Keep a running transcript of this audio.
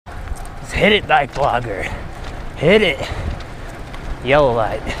Hit it, BikeBlogger. Hit it. Yellow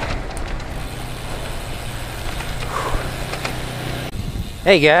light.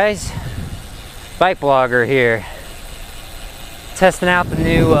 Hey guys, BikeBlogger here. Testing out the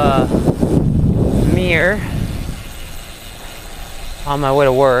new mirror on my way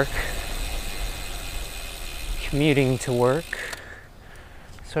to work. Commuting to work.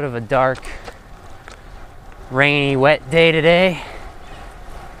 Sort of a dark, rainy, wet day today.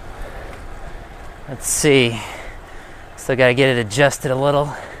 Let's see. Still gotta get it adjusted a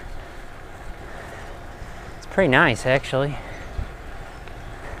little. It's pretty nice, actually.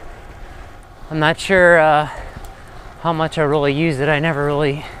 I'm not sure how much I really use it. I'm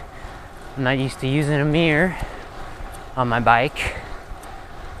not used to using a mirror on my bike.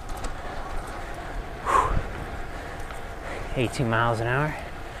 18 miles an hour.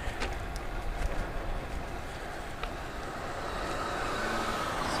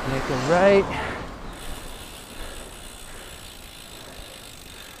 Let's make it right.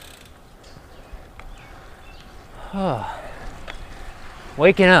 Oh,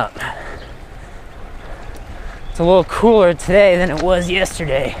 waking up. It's a little cooler today than it was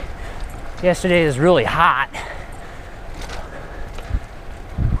yesterday. Yesterday was really hot.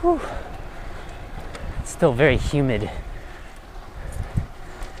 Whew. It's still very humid.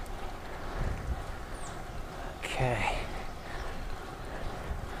 Okay.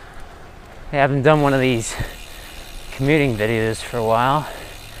 I haven't done one of these commuting videos for a while.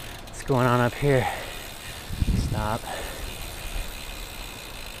 What's going on up here? Stop.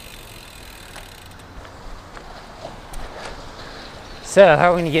 So,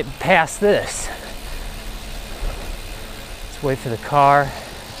 how are we going to get past this? Let's wait for the car.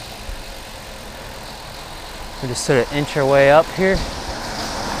 We'll just sort of inch our way up here.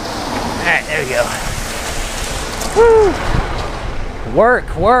 Alright, there we go. Woo!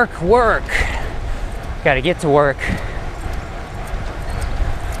 Work, work, work. Got to get to work.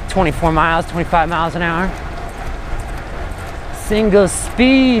 24 miles, 25 miles an hour. Single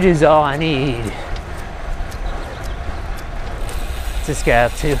speed is all I need. What's this guy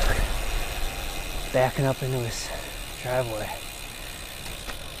up to? Backing up into his driveway.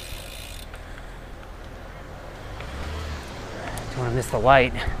 Don't want to miss the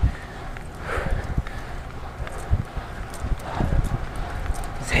light.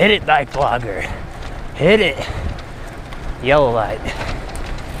 Just hit it, BikeBlogger. Hit it. Yellow light.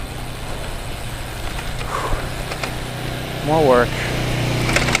 More work.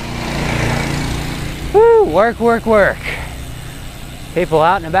 Woo! Work, work, work. People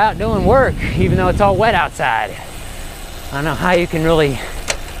out and about doing work, even though it's all wet outside. I don't know how you can really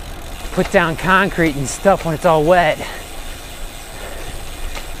put down concrete and stuff when it's all wet.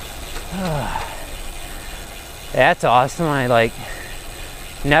 That's awesome. I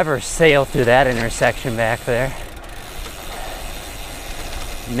never sail through that intersection back there.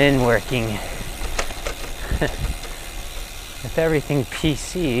 Men working. With everything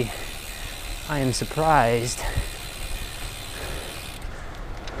PC, I am surprised.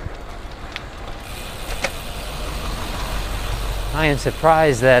 I am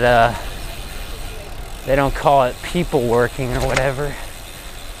surprised that they don't call it people working or whatever.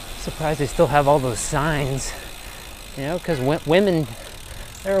 I'm surprised they still have all those signs. You know, because women,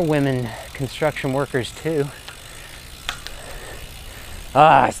 there are women construction workers too.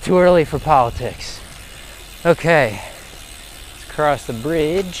 It's too early for politics. Okay, let's cross the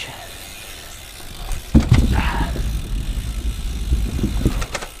bridge.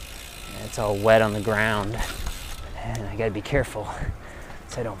 It's all wet on the ground. And I gotta be careful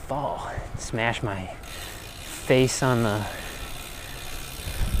so I don't fall. Smash my face on the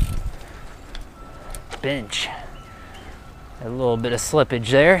bench. A little bit of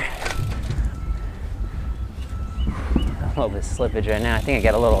slippage there. A little bit of slippage right now. I think I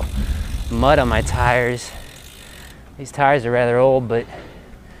got a little mud on my tires. These tires are rather old, but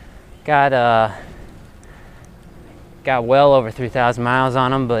got well over 3,000 miles on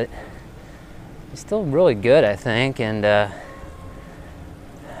them, but it's still really good, I think, and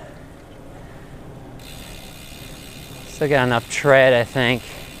still got enough tread, I think.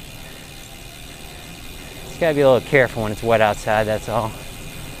 Just gotta be a little careful when it's wet outside, that's all.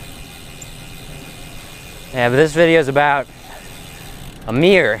 Yeah, but this video is about a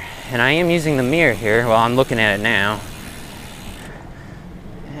mirror, and I am using the mirror here. Well, I'm looking at it now.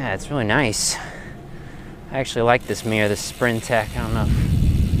 Yeah, it's really nice. I actually like this mirror, the Sprintech. I don't know if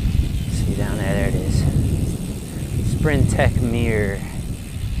you see down there. There it is. Sprintech mirror,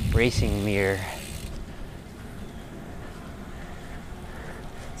 racing mirror.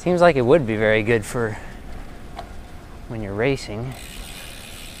 Seems like it would be very good for when you're racing.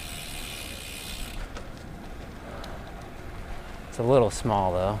 It's a little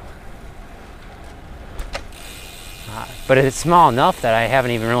small though. But it's small enough that I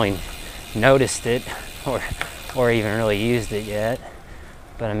haven't even really noticed it or even really used it yet.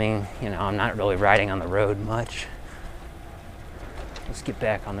 But I mean, you know, I'm not really riding on the road much. Let's get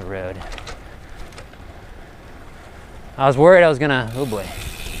back on the road. I was worried I was gonna, oh boy,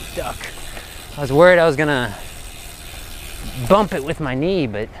 duck. I was worried I was gonna bump it with my knee,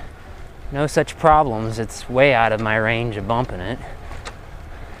 but no such problems. It's way out of my range of bumping it,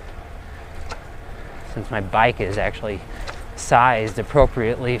 since my bike is actually sized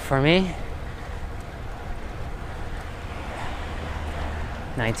appropriately for me.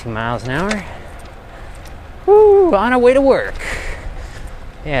 19 miles an hour. Woo, on our way to work.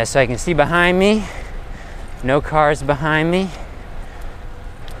 Yeah, so I can see behind me. No cars behind me.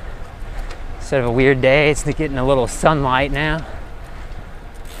 Instead of a weird day, it's getting a little sunlight now.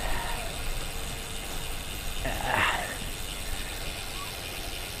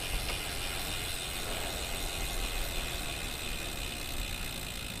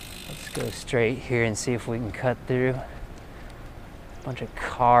 Let's go straight here and see if we can cut through. Bunch of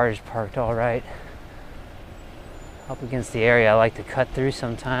cars parked all right up against the area I like to cut through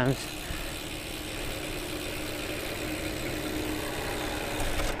sometimes.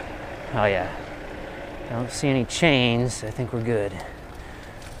 Oh yeah, don't see any chains. I think we're good.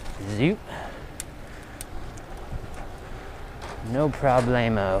 Zoop. No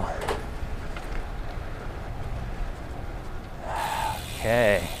problemo.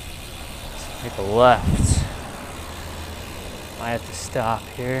 Okay, let's make a left. I have to stop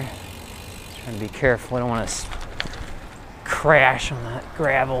here. Trying to be careful. I don't want to crash on that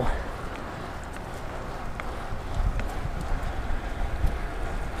gravel.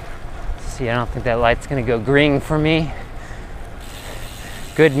 See, I don't think that light's gonna go green for me.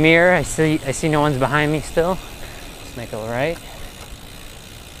 Good mirror. I see no one's behind me still. Let's make a right.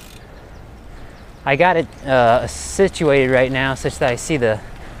 I got it situated right now such that I see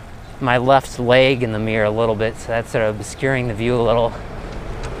my left leg in the mirror a little bit, so that's sort of obscuring the view a little.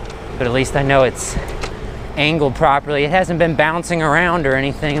 But at least I know it's angled properly. It hasn't been bouncing around or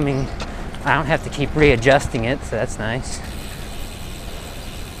anything. I mean, I don't have to keep readjusting it, so that's nice.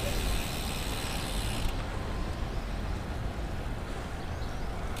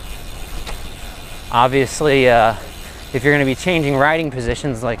 Obviously, if you're going to be changing riding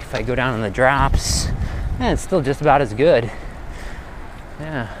positions, like if I go down in the drops, it's still just about as good.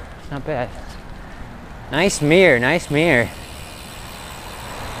 Yeah. Not bad. Nice mirror, nice mirror.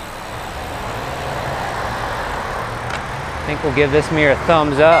 I think we'll give this mirror a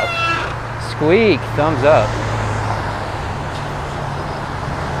thumbs up. Squeak, thumbs up.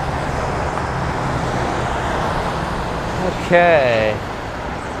 Okay.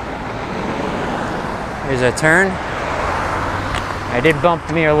 Here's a turn. I did bump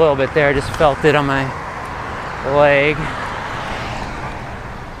the mirror a little bit there. I just felt it on my leg.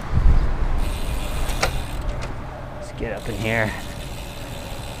 Get up in here.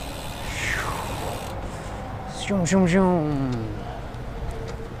 Zoom, zoom, zoom.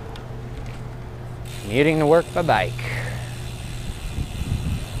 Commuting to work by bike.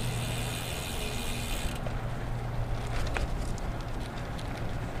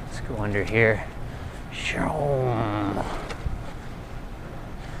 Let's go under here.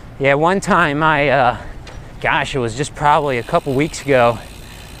 Yeah, one time gosh, it was just probably a couple weeks ago,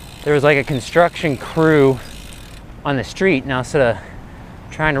 there was like a construction crew on the street, and I was sort of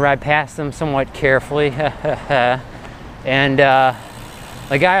trying to ride past them somewhat carefully. And the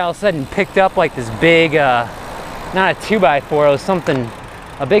guy all of a sudden picked up like this big, not a 2x4, it was something,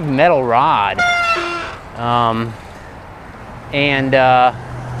 a big metal rod.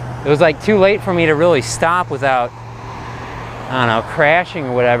 It was like too late for me to really stop without, I don't know, crashing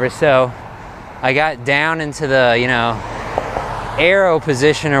or whatever. So I got down into the, you know, arrow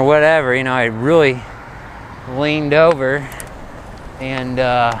position or whatever. You know, I really leaned over, and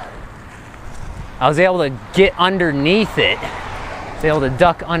I was able to get underneath it. I was able to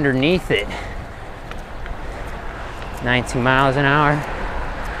duck underneath it. 19 miles an hour.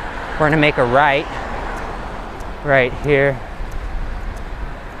 We're gonna make a right here.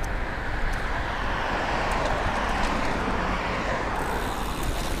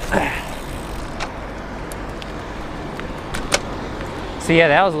 So yeah,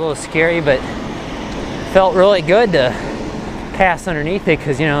 that was a little scary, but felt really good to pass underneath it,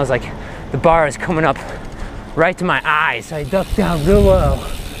 because, you know, it was like the bar is coming up right to my eyes. So I ducked down real low,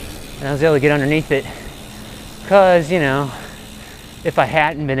 and I was able to get underneath it, because, you know, if I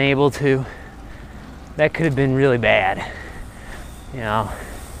hadn't been able to, that could have been really bad. You know,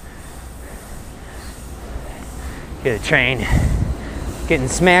 get a train. getting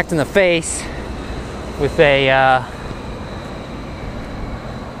smacked in the face with a,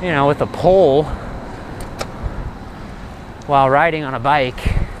 you know, with a pole while riding on a bike.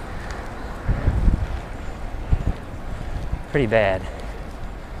 Pretty bad.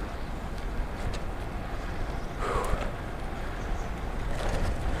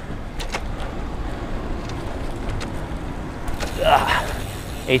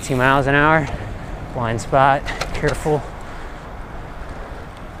 18 miles an hour, blind spot, careful.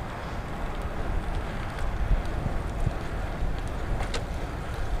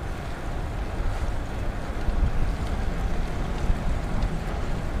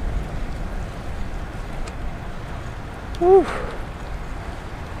 Whew.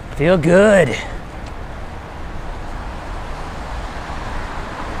 Feel good.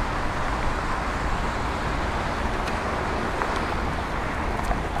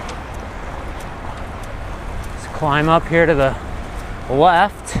 Climb up here to the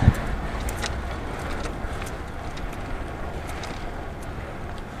left.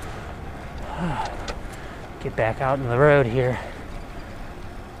 Get back out in the road here.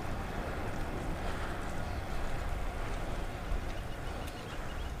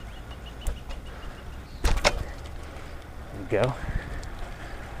 There we go.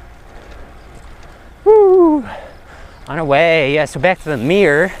 Woo! On our way. Yeah, so back to the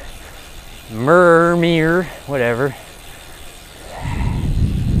mirror. Mirror, whatever.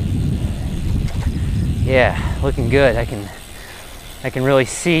 Yeah, looking good. I can really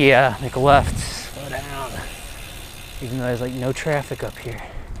see make a left, slow down. Even though there's like no traffic up here.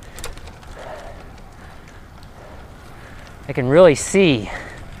 I can really see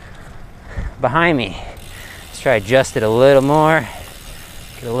behind me. Let's try to adjust it a little more.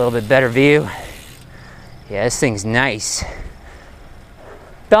 Get a little bit better view. Yeah, this thing's nice.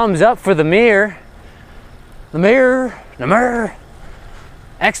 Thumbs up for the mirror. The mirror.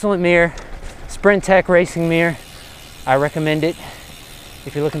 Excellent mirror. Sprintech racing mirror. I recommend it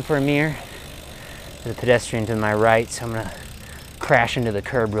if you're looking for a mirror. There's a pedestrian to my right, so I'm gonna crash into the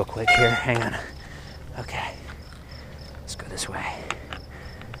curb real quick here. Hang on. Okay, let's go this way.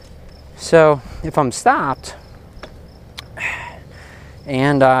 So if I'm stopped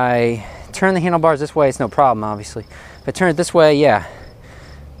and I turn the handlebars this way, it's no problem, obviously. If I turn it this way, yeah,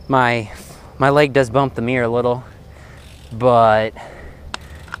 my leg does bump the mirror a little, but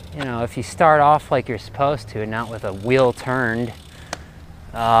you know, if you start off like you're supposed to, not with a wheel turned,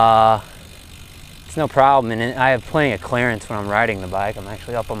 it's no problem. And I have plenty of clearance when I'm riding the bike. I'm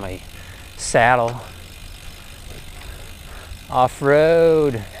actually up on my saddle.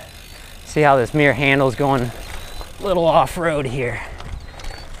 Off-road. See how this mirror handle's going a little off-road here.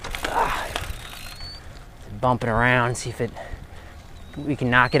 Bumping around, see if we can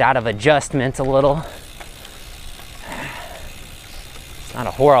knock it out of adjustment a little. It's not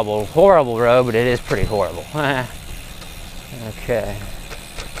a horrible road, but it is pretty horrible. Okay.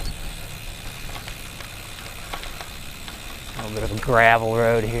 A little bit of a gravel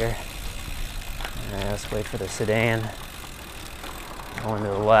road here. All right, let's wait for the sedan. Going to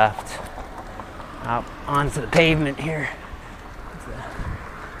the left. Out onto the pavement here.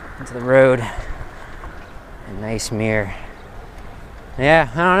 Into the road. A nice mirror. Yeah,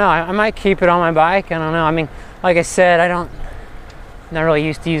 I don't know. I might keep it on my bike. I don't know. I mean, like I said, not really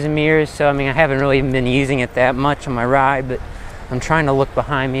used to using mirrors, so I mean, I haven't really been using it that much on my ride, but I'm trying to look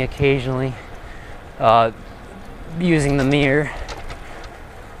behind me occasionally, using the mirror.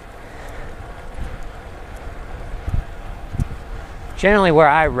 Generally, where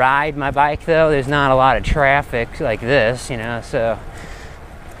I ride my bike, though, there's not a lot of traffic like this, you know, so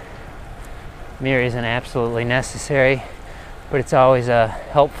mirror isn't absolutely necessary, but it's always a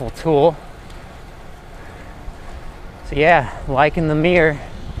helpful tool. So yeah, liking the mirror,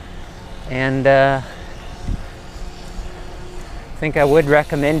 and I think I would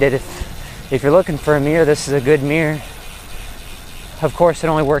recommend it if you're looking for a mirror. This is a good mirror. Of course, it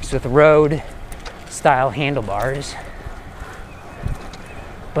only works with road style handlebars,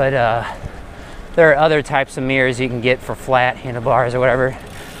 but there are other types of mirrors you can get for flat handlebars or whatever.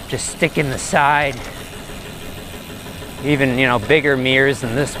 Just stick in the side. Even, you know, bigger mirrors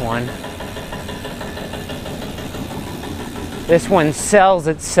than this one. This one sells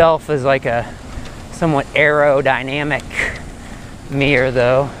itself as like a somewhat aerodynamic mirror,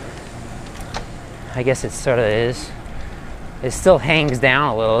 though. I guess it sort of is. It still hangs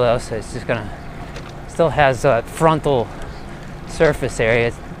down a little, though, so it's just gonna, still has a frontal surface area.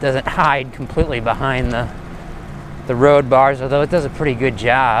 It doesn't hide completely behind the road bars, although it does a pretty good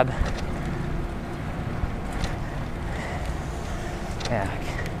job. Yeah.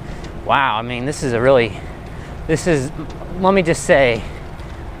 Wow, I mean, let me just say,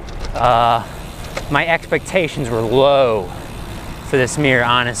 my expectations were low for this mirror,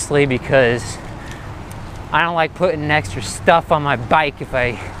 honestly, because I don't like putting extra stuff on my bike if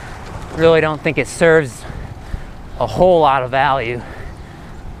I really don't think it serves a whole lot of value.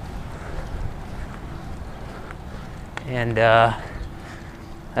 And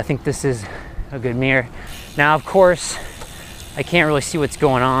I think this is a good mirror. Now, of course, I can't really see what's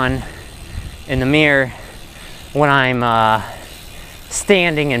going on in the mirror when I'm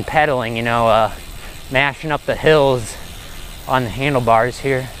standing and pedaling, you know, mashing up the hills on the handlebars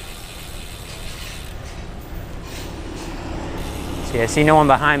here. See, I see no one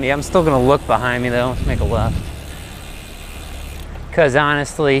behind me. I'm still gonna look behind me though. Let's make a left. Because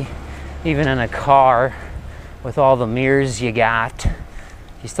honestly, even in a car with all the mirrors you got,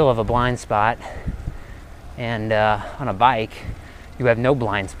 you still have a blind spot. And on a bike, you have no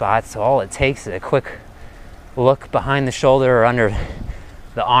blind spots, so all it takes is a quick look behind the shoulder or under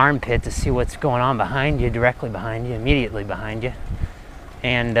the armpit to see what's going on behind you, directly behind you, immediately behind you.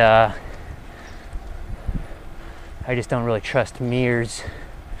 And I just don't really trust mirrors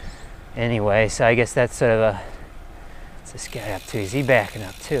anyway, so I guess that's sort of a... What's this guy up to? Is he backing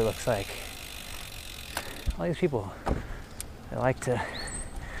up too? Looks like all these people, they like to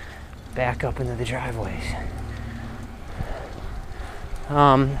back up into the driveways.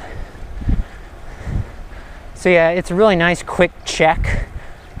 So yeah, it's a really nice quick check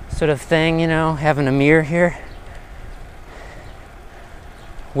sort of thing, you know, having a mirror here.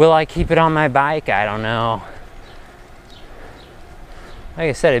 Will I keep it on my bike? I don't know. Like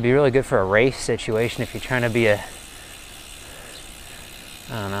I said, it'd be really good for a race situation if you're trying to be a,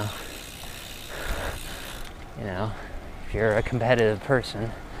 I don't know, you know, if you're a competitive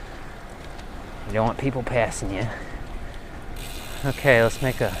person, you don't want people passing you. Okay, let's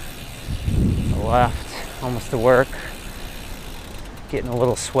make a left, almost to work. Getting a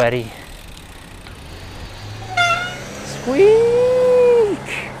little sweaty. Squeak!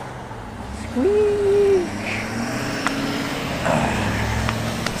 Squeak!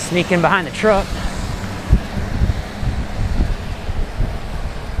 Sneak in behind the truck.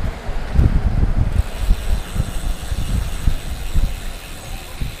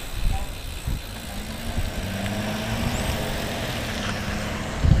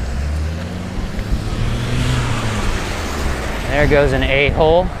 There goes an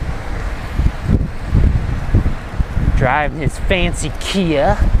a-hole driving his fancy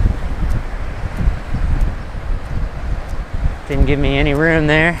Kia. Didn't give me any room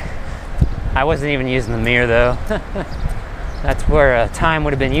there. I wasn't even using the mirror though. That's where time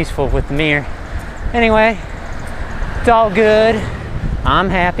would have been useful with the mirror. Anyway, it's all good. I'm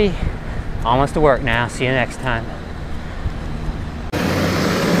happy. Almost to work now. See you next time.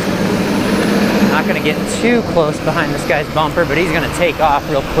 Not gonna get too close behind this guy's bumper, but he's gonna take off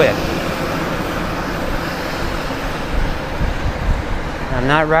real quick. I'm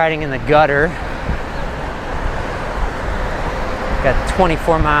not riding in the gutter. Got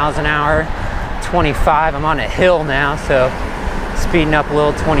 24 miles an hour, 25. I'm on a hill now, so speeding up a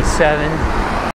little, 27.